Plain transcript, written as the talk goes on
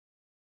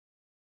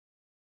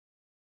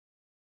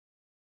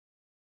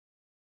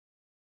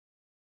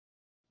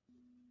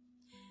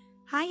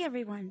Hi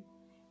everyone,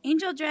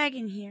 Angel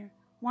Dragon here.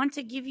 Want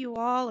to give you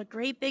all a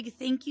great big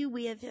thank you.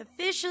 We have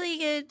officially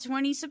hit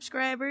 20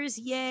 subscribers,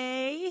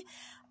 yay!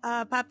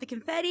 Pop the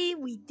confetti,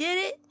 we did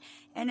it.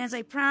 And as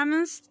I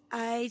promised,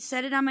 I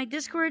said it on my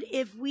Discord,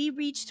 if we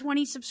reach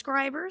 20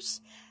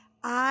 subscribers,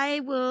 I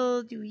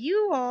will do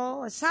you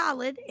all a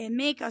solid and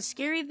make a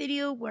scary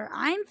video where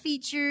I'm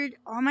featured.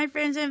 All my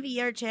friends in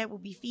VR chat will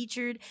be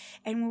featured,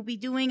 and we'll be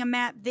doing a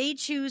map they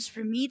choose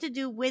for me to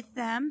do with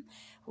them.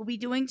 We'll be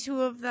doing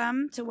 2 of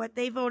them to what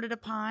they voted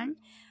upon.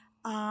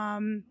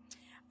 I'm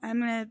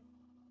going to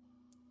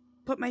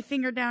put my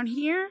finger down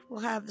here.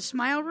 We'll have the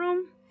Smile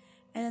Room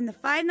and then the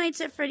Five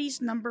Nights at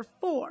Freddy's number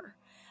 4.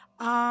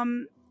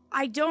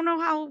 I don't know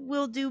how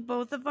we'll do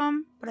both of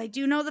them, but I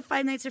do know the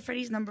Five Nights at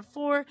Freddy's number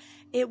 4.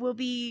 It will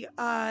be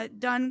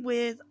done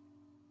with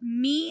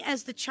me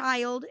as the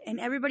child, and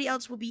everybody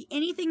else will be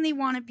anything they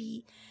want to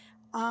be.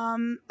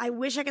 I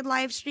wish I could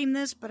live stream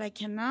this, but I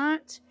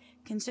cannot,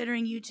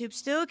 considering YouTube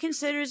still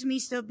considers me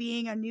still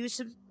being a new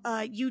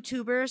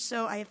YouTuber,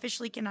 so I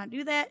officially cannot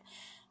do that.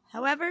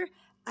 However,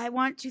 I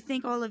want to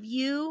thank all of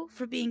you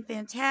for being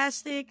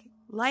fantastic,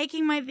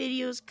 liking my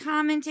videos,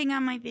 commenting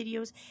on my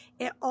videos.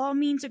 It all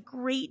means a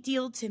great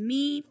deal to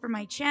me for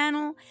my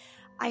channel.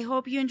 I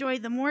hope you enjoy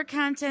the more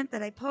content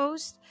that I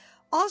post.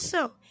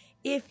 Also,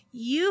 if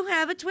you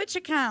have a Twitch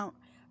account,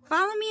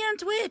 follow me on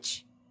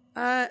Twitch.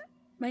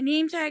 My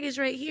name tag is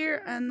right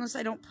here. Unless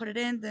I don't put it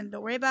in, then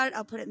don't worry about it.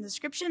 I'll put it in the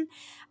description.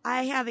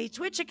 I have a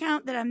Twitch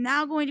account that I'm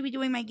now going to be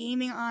doing my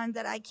gaming on,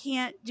 that I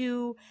can't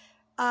do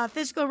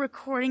physical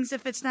recordings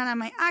if it's not on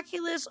my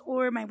Oculus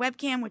or my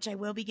webcam, which I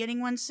will be getting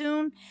one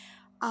soon.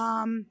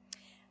 I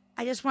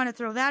just want to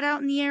throw that out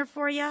in the air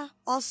for you.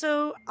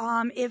 Also,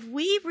 if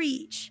we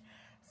reach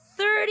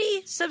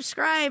 30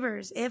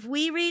 subscribers,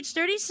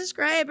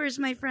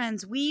 my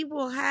friends, we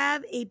will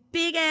have a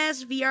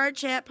big-ass VR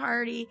chat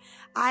party.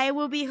 I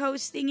will be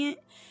hosting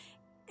it,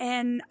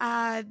 and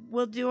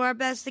we'll do our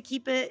best to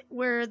keep it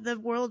where the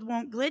world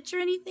won't glitch or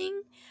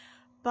anything.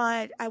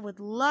 But I would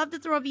love to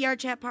throw a VR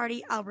chat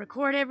party. I'll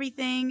record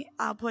everything.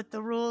 I'll put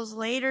the rules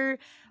later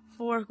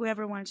for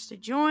whoever wants to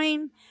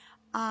join.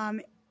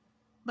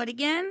 But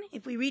again,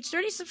 if we reach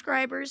 30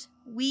 subscribers,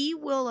 we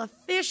will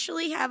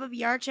officially have a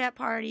VR chat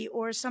party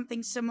or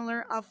something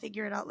similar. I'll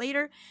figure it out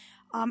later.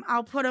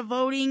 I'll put a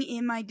voting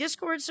in my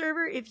Discord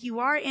server. If you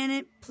are in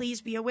it,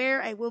 please be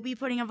aware. I will be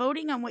putting a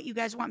voting on what you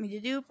guys want me to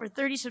do for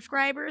 30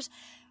 subscribers.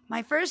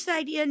 My first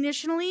idea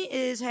initially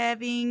is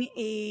having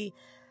a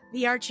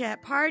VR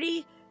chat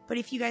party. But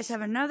if you guys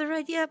have another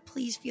idea,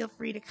 please feel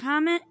free to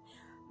comment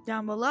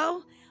down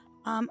below.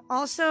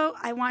 Also,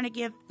 I want to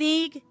give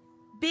big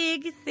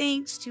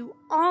thanks to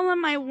all of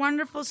my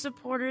wonderful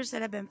supporters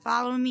that have been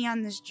following me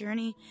on this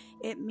journey.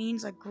 It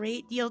means a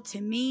great deal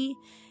to me.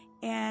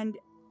 And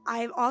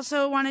I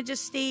also want to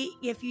just state,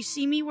 if you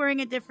see me wearing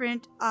a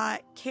different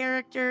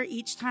character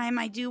each time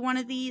I do one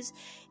of these,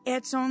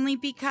 it's only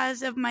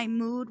because of my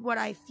mood, what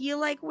I feel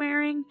like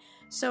wearing.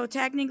 So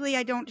technically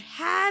I don't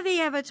have an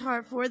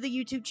avatar for the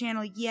YouTube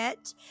channel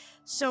yet.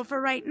 So for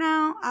right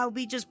now, I'll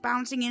be just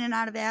bouncing in and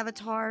out of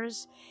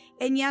avatars.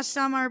 And yes,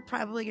 some are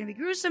probably going to be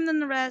gruesome than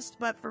the rest,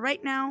 but for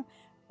right now,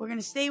 we're going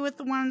to stay with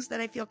the ones that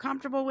I feel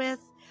comfortable with.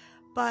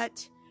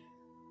 But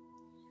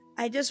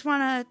I just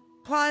want to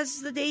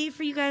pause the day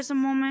for you guys a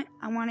moment.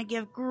 I want to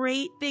give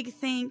great big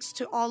thanks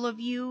to all of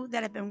you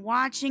that have been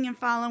watching and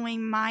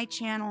following my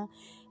channel.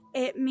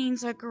 It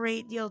means a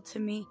great deal to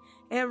me.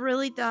 It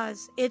really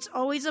does. It's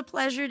always a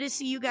pleasure to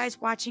see you guys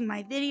watching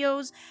my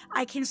videos.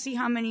 I can see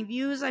how many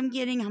views I'm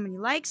getting, how many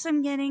likes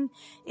I'm getting.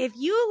 If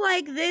you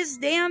like this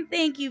damn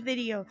thank you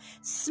video,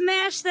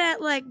 smash that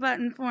like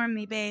button for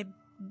me, babe.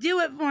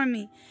 Do it for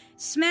me.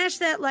 Smash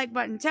that like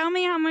button. Tell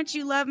me how much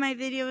you love my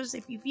videos.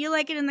 If you feel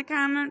like it in the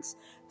comments,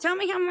 tell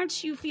me how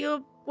much you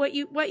feel,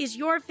 what is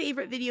your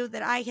favorite video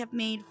that I have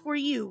made for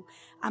you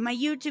on my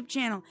YouTube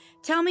channel.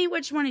 Tell me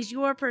which one is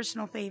your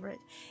personal favorite.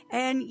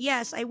 And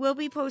yes, I will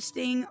be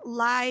posting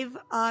live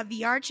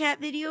VR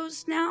chat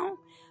videos now.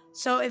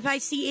 So if I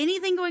see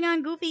anything going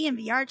on goofy in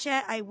VR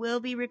chat, I will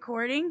be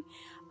recording.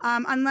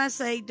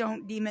 Unless I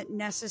don't deem it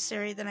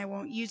necessary, then I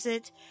won't use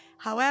it.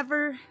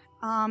 However,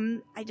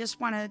 I just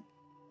want to,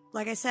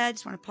 like I said,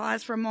 just want to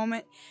pause for a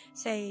moment,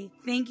 say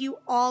thank you,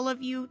 all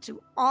of you,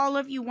 to all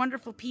of you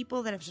wonderful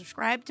people that have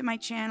subscribed to my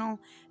channel,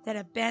 that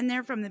have been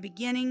there from the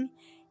beginning.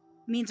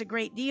 It means a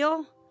great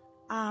deal.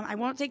 I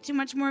won't take too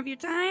much more of your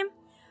time,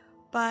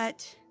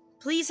 but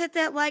please hit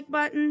that like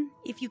button.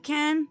 If you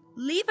can,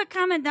 leave a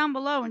comment down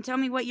below and tell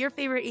me what your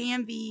favorite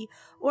AMV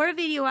or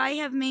video I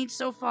have made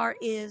so far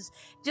is.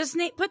 Just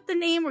put the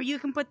name, or you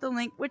can put the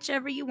link,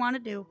 whichever you want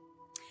to do.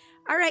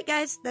 Alright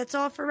guys, that's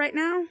all for right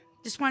now.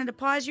 Just wanted to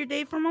pause your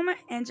day for a moment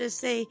and just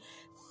say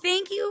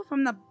thank you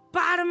from the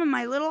bottom of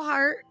my little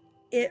heart.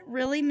 It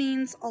really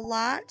means a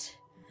lot.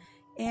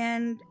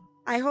 And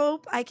I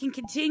hope I can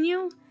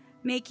continue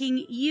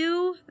making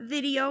you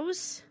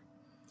videos.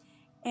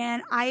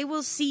 And I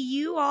will see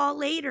you all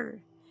later.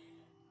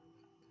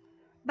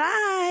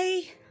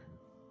 Bye!